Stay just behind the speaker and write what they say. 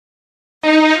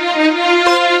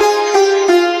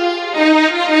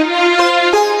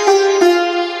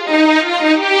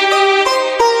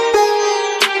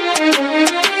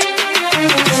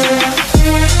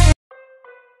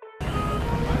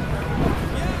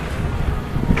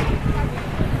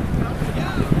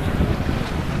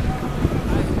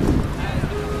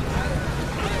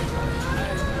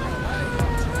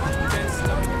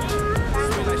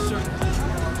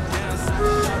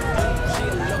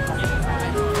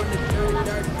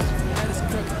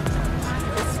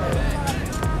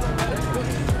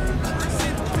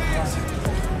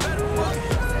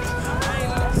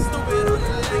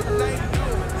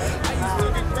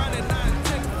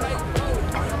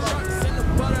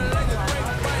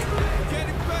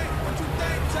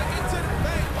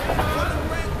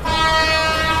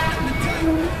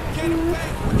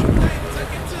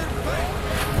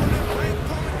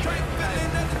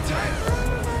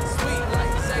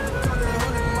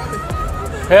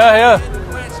Here.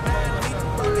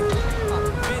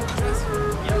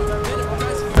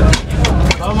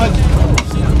 How much?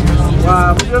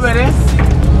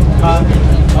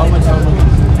 How much?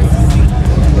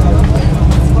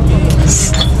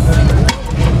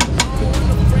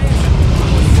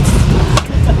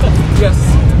 Yes.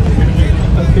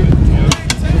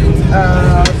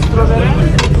 Strawberry.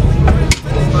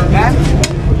 And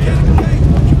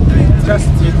just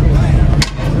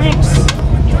mix.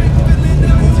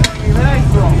 Where are you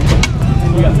from?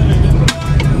 India.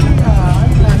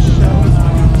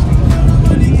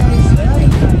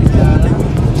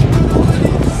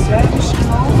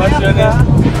 What's your name?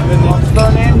 What's your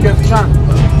name? Gökcan.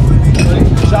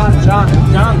 John.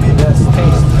 Yes,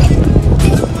 taste.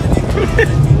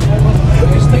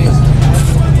 Taste.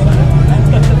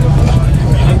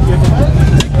 Thank you.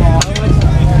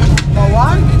 For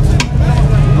one?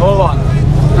 No one.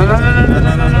 No.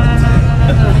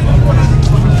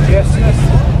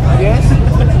 Yes.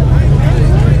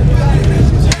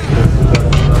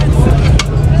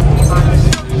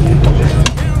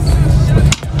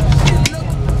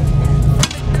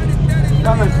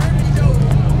 Come on.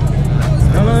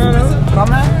 No.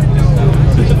 Come on.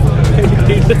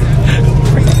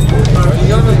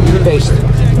 Taste.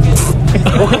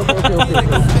 Okay.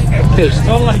 Taste.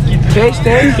 Don't like it. Taste.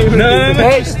 No.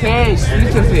 Taste.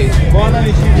 Little taste.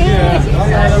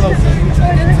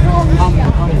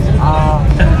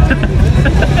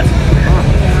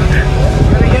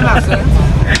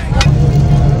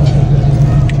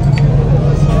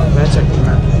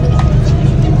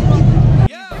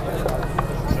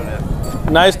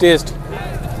 Nice taste.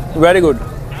 Very good.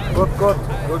 Good.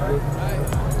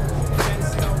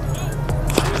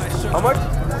 How much?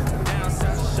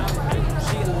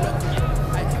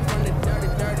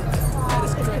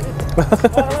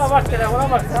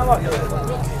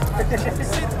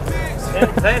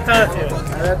 Seni tanıtıyorum.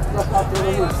 Evet,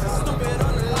 patronumuz.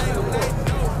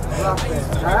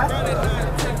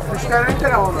 Müşterinin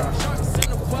telefonu.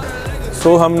 सो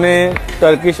हमने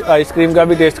Turkish ice cream का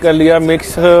भी test कर लिया, mix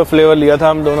flavour लिया था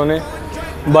हम दोनों ने।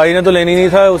 भाई ने तो लेनी नहीं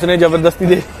था, उसने ज़बरदस्ती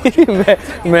दे दी।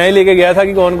 मैं ही लेके गया था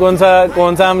कि कौन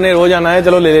सा हमने रोज़ आना है,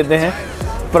 चलो ले लेते हैं।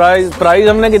 प्राइस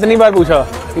हमने कितनी बार पूछा,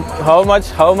 हाउ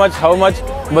मच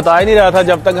बता ही नहीं रहा था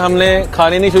जब तक हमने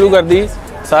खानी नहीं शुरू कर दी।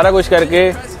 सारा कुछ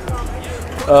करके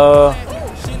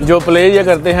जो प्ले ये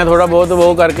करते हैं थोड़ा बहुत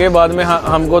वो करके बाद में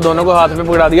हमको दोनों को हाथ में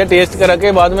पकड़ा दिया, टेस्ट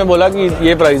करके बाद में बोला कि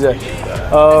ये प्राइस है।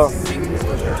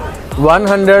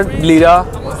 100 लीरा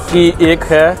की एक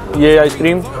है ये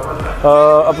आइसक्रीम।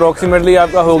 अप्रोक्सीमेटली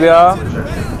आपका हो गया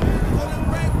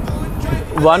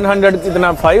 100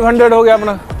 कितना 500 हो गया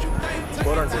अपना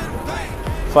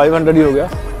 500 ही हो गया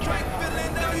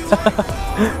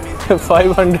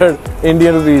 500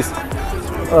 इंडियन रुपीस।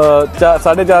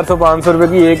 450-500 रुपये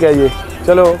की एक है ये।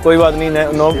 चलो कोई बात नहीं,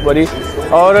 नो वरी।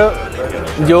 और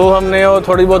जो हमने वो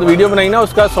थोड़ी बहुत वीडियो बनाई ना,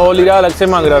 उसका 100 लीरा अलग से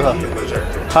मांग रहा था।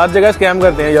 हर जगह स्कैम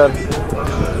करते हैं यार।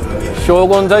 शो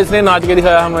कौन सा इसने नाच के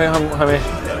दिखाया हमें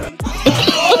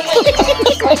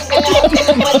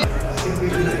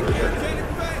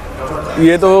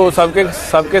ये तो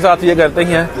सबके साथ ये करते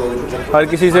ही हैं। हर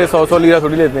किसी से 100 लीरा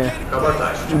थोड़ी लेते हैं,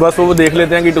 बस वो देख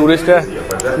लेते हैं कि टूरिस्ट है,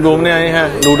 घूमने आए हैं,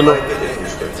 लूट लो।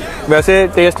 वैसे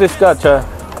टेस्ट इसका अच्छा है,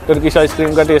 टर्किश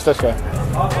आइसक्रीम का टेस्ट अच्छा है।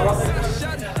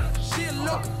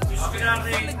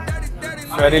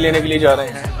 फेरी लेने के लिए जा रहे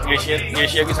हैं,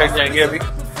 एशिया की साइड जाएंगे अभी।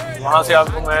 वहाँ से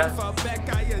आपको मैं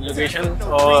लोकेशन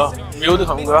और व्यू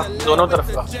दिखाऊंगा दोनों तरफ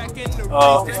का,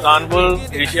 इस्तांबुल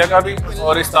एशिया का भी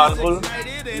और इस्तांबुल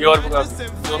यूरोप का,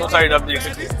 दोनों साइड आप देख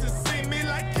सकते हैं।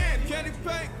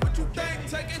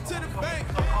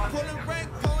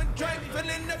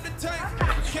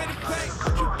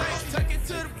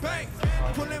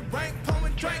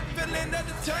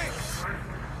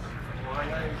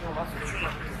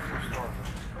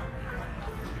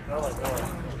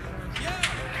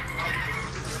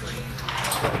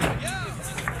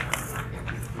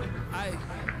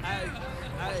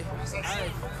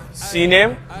 सी नेम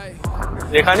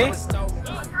देखा नहीं?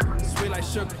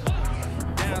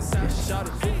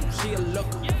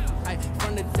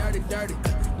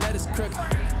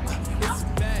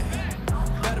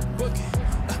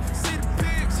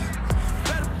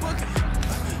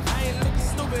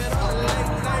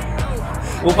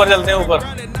 ऊपर चलते हैं, ऊपर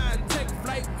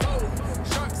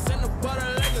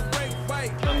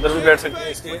अंदर भी बैठ सकते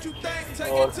हैं इसके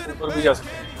और ऊपर भी जा सकते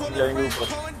हैं, जाएंगे ऊपर।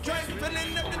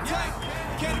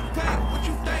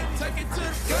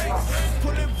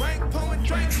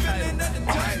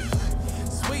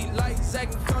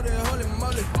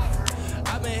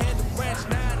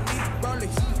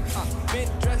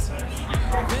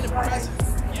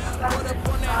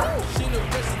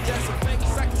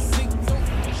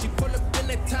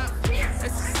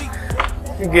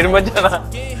 गिर मत जाना।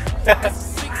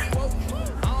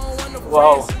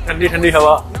 वाह, ठंडी ठंडी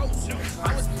हवा।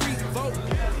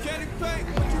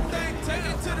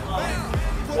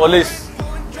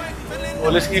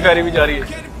 पुलिस की फेरी भी जा रही है।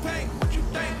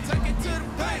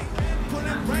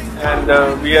 And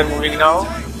we are moving now.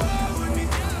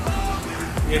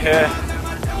 ये है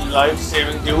लाइफ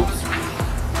सेविंग ट्यूब्स।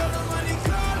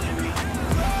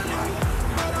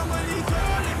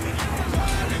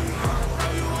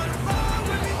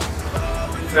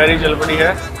 फेरी चल पड़ी है,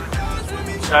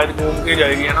 शायद घूम के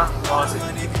जाएगी, है ना, वहाँ से।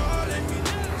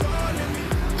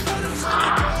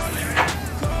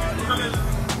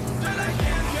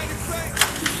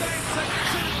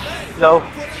 जाओ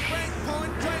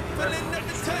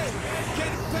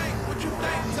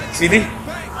सीधी।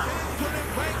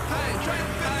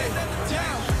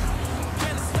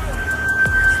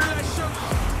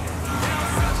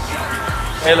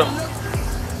 हेलो,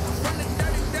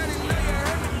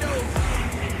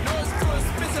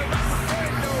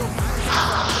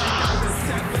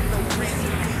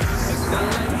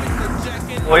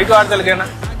 वही कार्ड चल गया ना,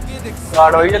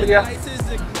 कार्ड वही चल गया।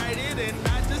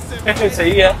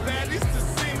 सही है।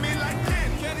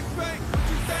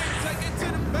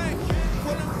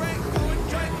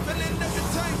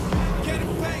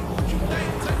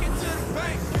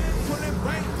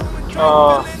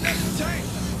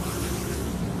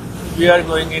 We are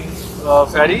going in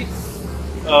Pheri.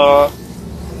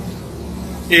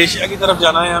 Asia की तरफ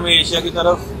जाना है हमें, एशिया की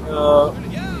तरफ,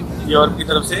 यूरोप की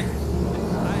तरफ से।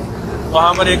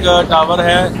 वहाँ पर एक टावर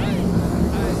है,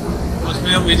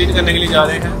 उसमें हम विजिट करने के लिए जा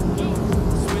रहे हैं।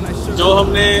 जो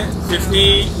हमने 50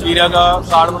 लीरा का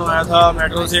कार्ड बनवाया था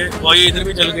मेट्रो से, वही इधर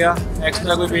भी चल गया,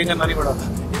 एक्स्ट्रा कोई पे करना नहीं पड़ा।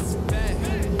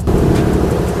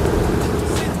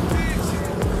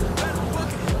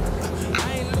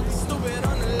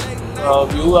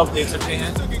 व्यू आप देख सकते हैं।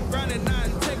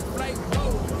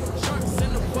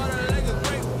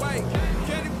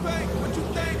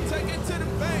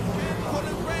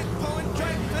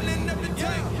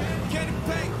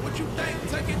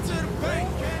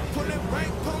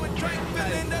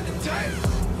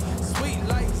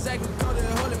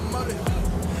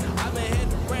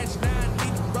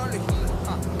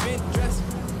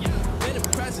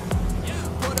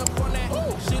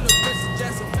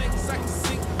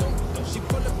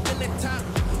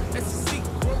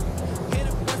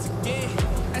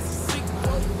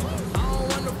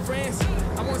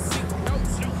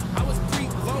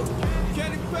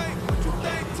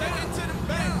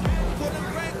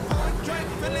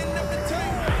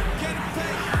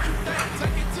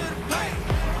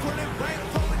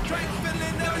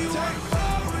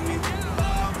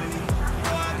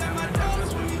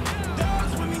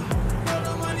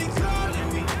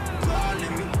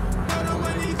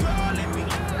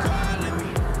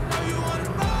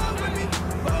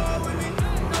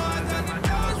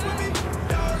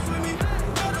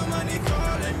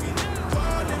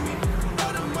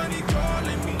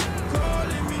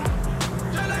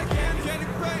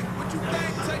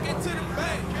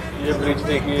 ये ब्रिज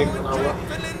देखिए, एक बना हुआ,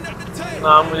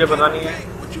 नाम मुझे पता नहीं है।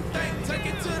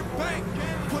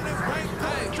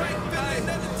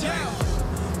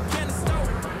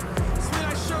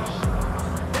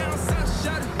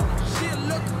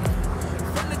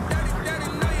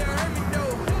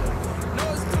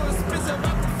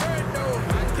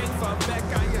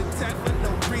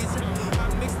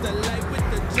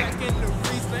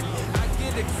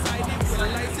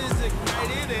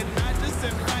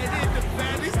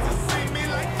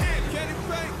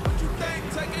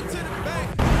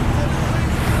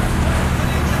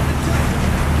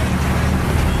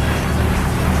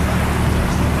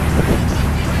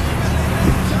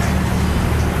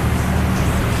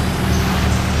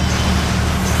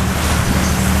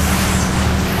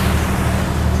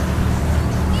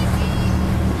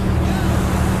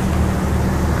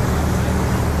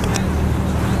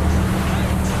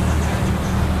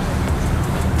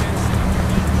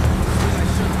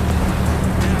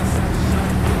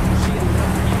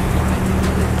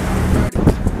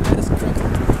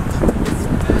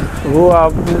 वो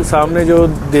आप सामने जो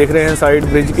देख रहे हैं साइड,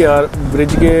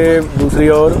 ब्रिज के दूसरी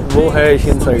ओर, वो है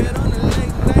एशियन साइड।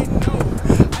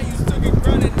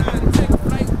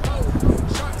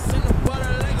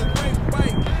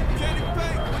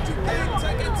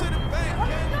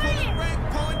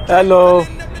 हेलो,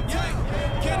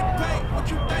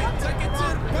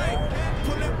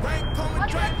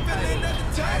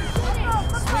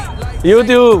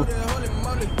 यूट्यूब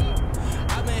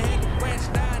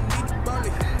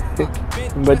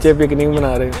बच्चे पिकनिक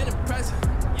मना रहे हैं।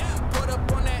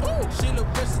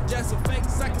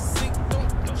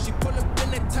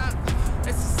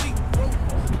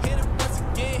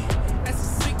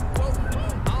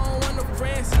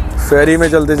 फेरी में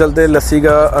चलते चलते लस्सी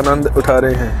का आनंद उठा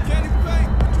रहे हैं।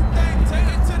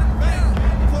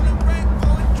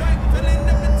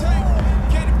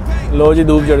 लो जी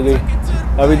धूप चढ़ गई,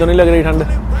 अभी तो नहीं लग रही ठंड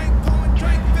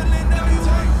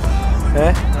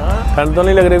है? ठंड तो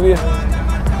नहीं लग रही भी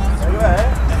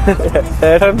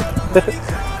है ठंड।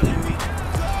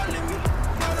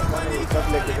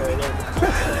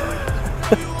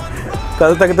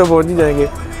 कल तक तो पहुंच ही जाएंगे।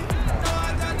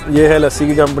 ये है लस्सी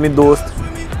की कंपनी दोस्त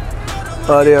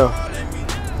आर्या,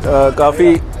 काफ़ी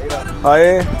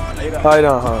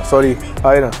आयरा, हाँ सॉरी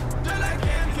आयरा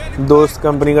दोस्त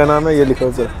कंपनी का नाम है, ये लिखा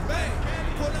सर।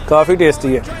 काफ़ी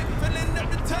टेस्टी है,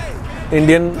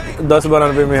 इंडियन 10-12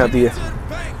 रुपये में आती है।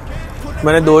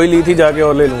 मैंने 2 ही ली थी, जाके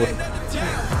और ले लूँगा।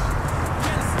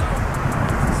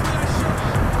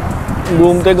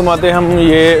 घूमते घुमाते हम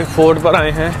ये फोर्ट पर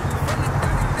आए हैं।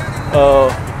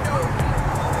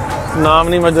 नाम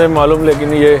नहीं मुझे मालूम,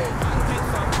 लेकिन ये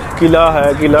किला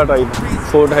है, किला टाइप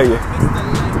फोर्ट है ये।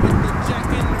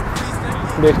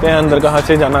 देखते हैं अंदर कहाँ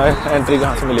से जाना है, एंट्री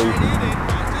कहाँ से मिलेगी।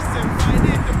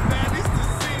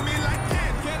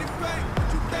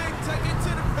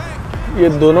 ये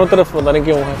दोनों तरफ पता नहीं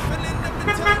क्यों है।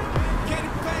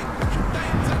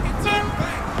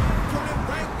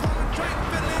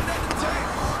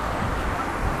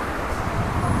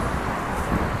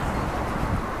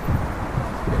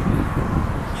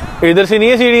 इधर से नहीं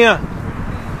है सीढ़ियाँ?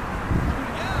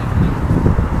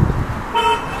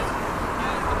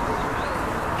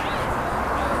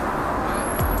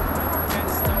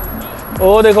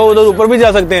 ओ देखो उधर ऊपर भी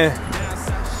जा सकते हैं,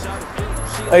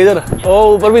 इधर ओ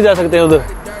ऊपर भी जा सकते हैं उधर।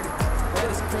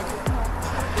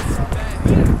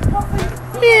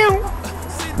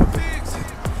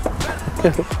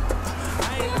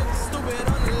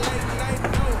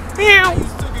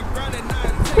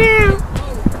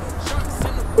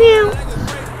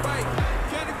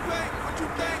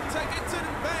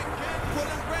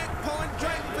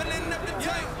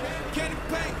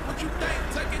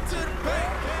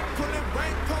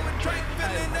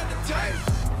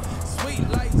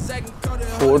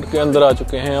 फोर्ट के अंदर आ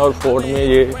चुके हैं और फोर्ट में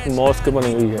ये मॉस्क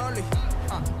बनी हुई है,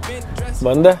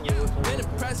 बंद है।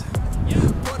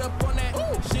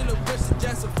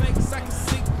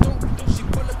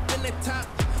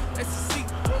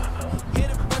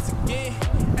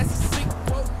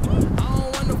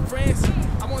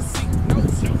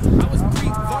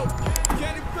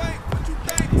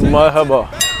 मरहबा,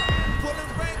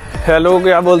 हेलो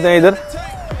क्या बोलते हैं इधर?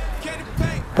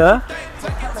 हाँ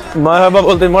मरहबा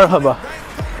बोलते हैं, मरहबा।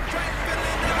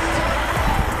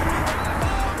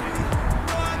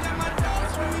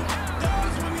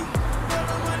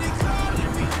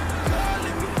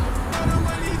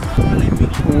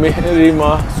 मेरी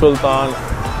माँ सुल्तान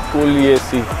कुल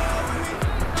येसी।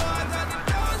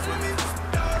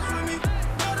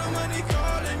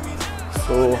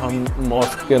 तो हम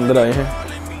मॉस्क के अंदर आए हैं,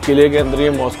 किले के अंदर ये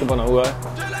मॉस्क बना हुआ है,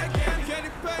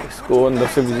 इसको अंदर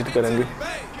से विजिट करेंगे।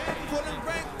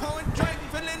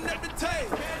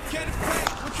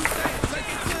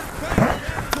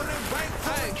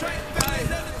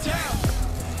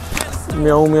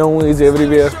 म्याऊ म्याऊ इज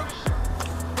एवरीवेयर,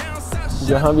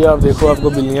 जहाँ भी आप देखो आपको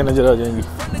बिल्लियाँ नज़र आ जाएंगी।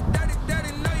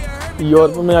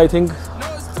 यूरोप में आई थिंक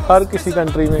हर किसी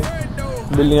कंट्री में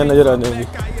बिल्लियाँ नज़र आ जाएंगी।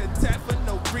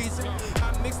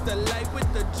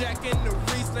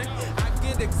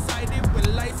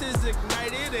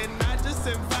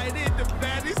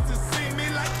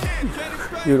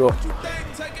 यूरोप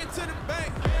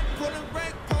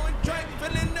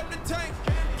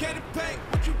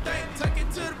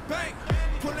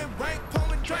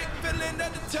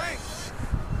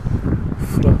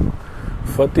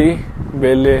फती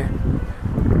बेले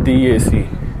DAC,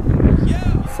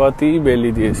 फती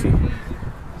Bailey DAC.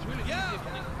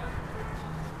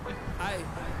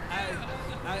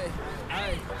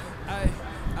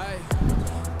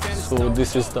 So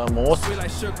this is the mosque.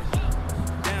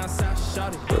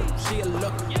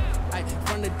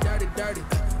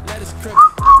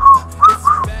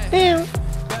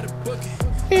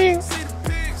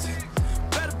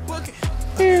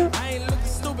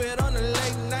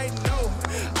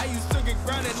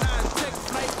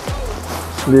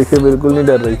 देखिए बिल्कुल नहीं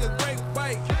डर रही।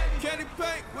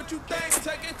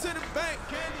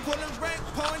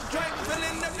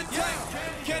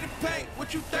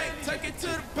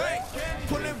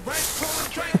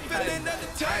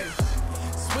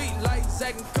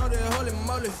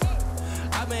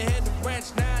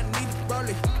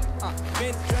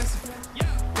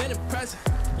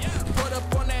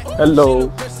 हेलो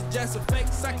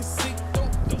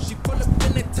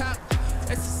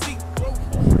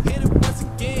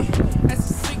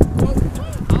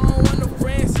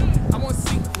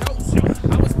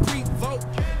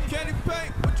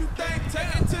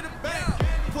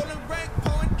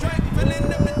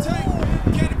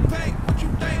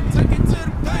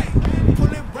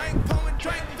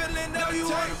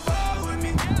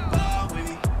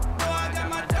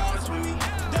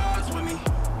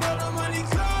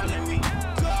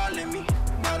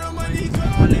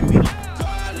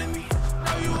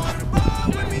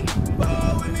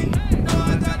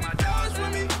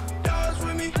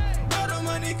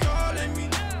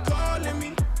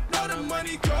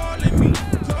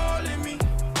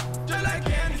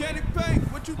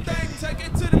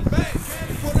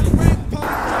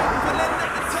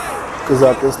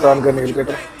कजाकिस्तान का नेल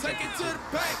कटर।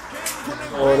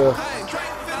 और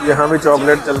यहाँ भी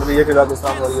चॉकलेट चल रही है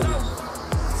कजाकिस्तान वाली।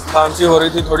 खांसी हो रही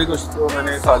थी थोड़ी कुछ तो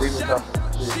मैंने खा ली मीठा,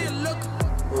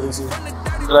 थोड़ी सी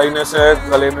ड्राइनेस है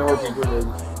गले में, वो ठीक हो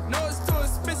जाएगी।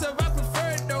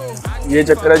 ये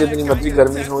चक्कर है जितनी मर्जी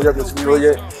गर्मी हो या कुछ भी हो,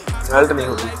 ये मेल्ट नहीं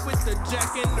होती,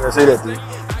 ऐसे ही रहती है।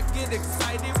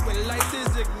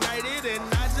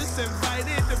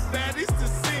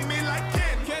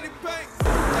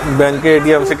 बैंक के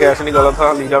ATM से कैश निकाला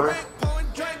था लीरा में।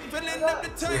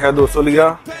 ये है 200 लीरा,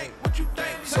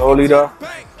 100 लीरा,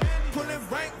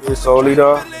 ये 100 लीरा,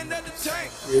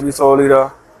 ये भी 100 लीरा,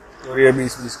 और ये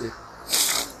 20 के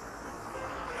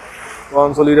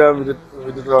 500 लीरा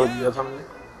विड्रॉल किया था हमने।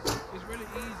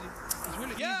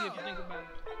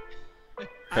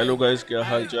 हेलो गाइस, क्या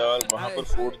हाल चाल। वहाँ पर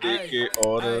फोर्ट देख के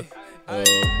और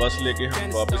बस लेके हम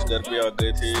वापस घर पे आ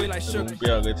गए थे, रूम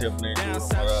पे आ गए थे अपने, जो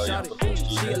हमारा यहाँ पर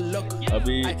हॉस्टल है।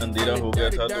 अभी अंधेरा हो गया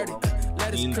था तो हम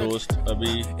 3 दोस्त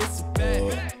अभी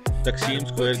तकसीम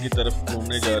स्क्वायर की तरफ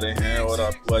घूमने जा रहे हैं और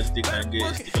आपको आज दिखाएंगे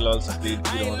इस्तिकलाल स्ट्रीट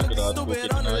की रौनक रात को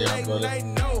कितना यहाँ पर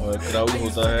क्राउड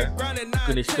होता है।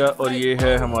 कनिष्का और ये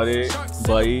है हमारे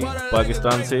भाई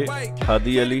पाकिस्तान से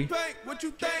हादी अली।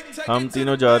 हम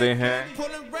तीनों जा रहे हैं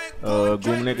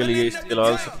घूमने के लिए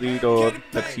इस्तिकलाल स्ट्रीट और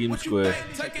तकसीम स्क्वायर।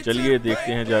 चलिए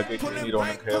देखते हैं जाके कितनी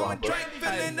रौनक है वहाँ पर।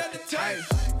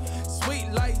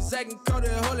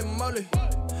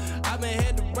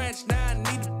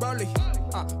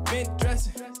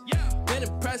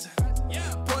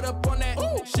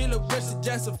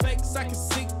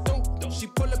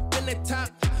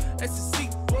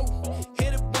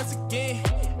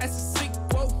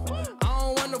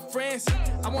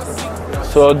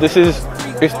 So this is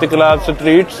Istiklal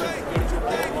streets,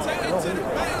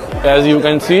 as you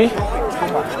can see.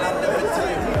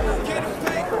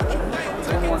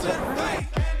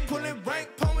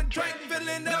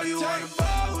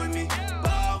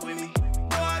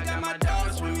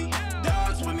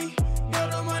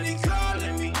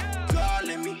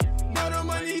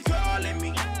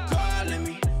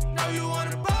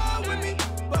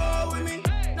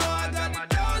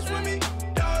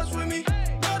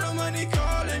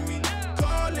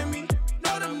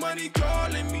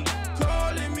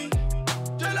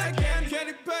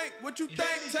 What you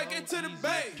think? Take it to the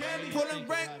bank. Pulling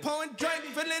rank, pouring drink,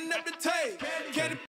 filling up the tank.